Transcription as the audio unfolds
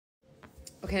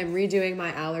Okay, I'm redoing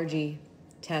my allergy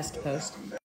test post.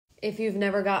 If you've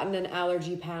never gotten an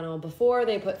allergy panel before,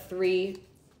 they put 3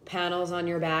 panels on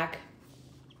your back,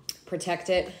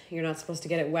 protect it. You're not supposed to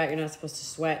get it wet. You're not supposed to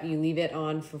sweat. You leave it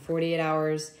on for 48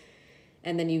 hours,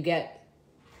 and then you get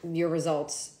your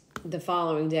results the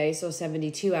following day. So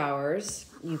 72 hours,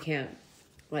 you can't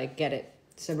like get it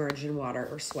submerged in water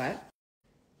or sweat,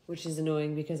 which is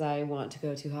annoying because I want to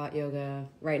go to hot yoga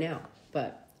right now,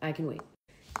 but I can wait.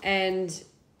 And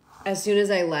as soon as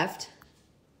I left,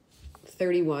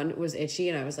 31 was itchy,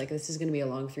 and I was like, this is going to be a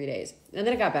long 3 days. And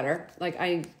then it got better. Like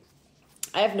I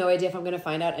have no idea if I'm going to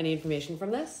find out any information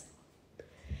from this.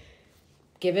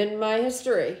 Given my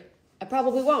history, I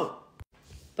probably won't.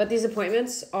 But these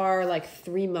appointments are like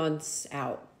 3 months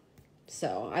out.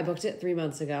 So I booked it 3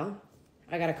 months ago.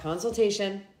 I got a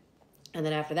consultation. And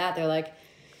then after that, they're like,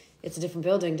 it's a different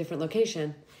building, different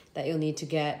location that you'll need to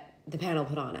get the panel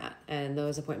put on at. And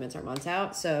those appointments are months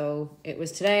out. So it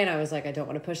was today, and I was like, I don't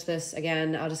want to push this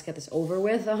again. I'll just get this over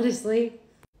with, honestly.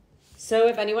 So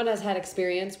if anyone has had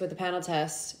experience with the panel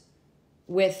test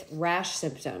with rash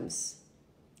symptoms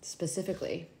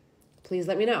specifically, please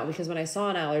let me know. Because when I saw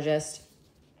an allergist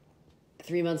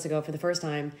 3 months ago for the first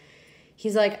time,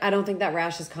 he's like, I don't think that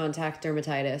rash is contact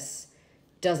dermatitis.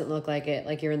 Doesn't look like it,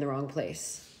 like you're in the wrong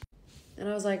place. And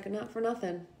I was like, not for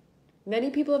nothing.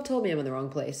 Many people have told me I'm in the wrong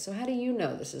place. So how do you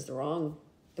know this is the wrong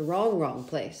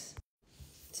place?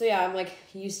 So yeah, I'm like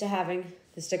used to having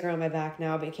the sticker on my back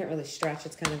now, but you can't really stretch.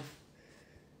 It's kind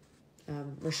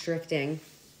of restricting.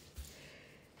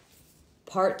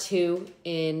 Part 2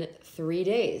 in 3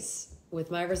 days with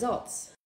my results.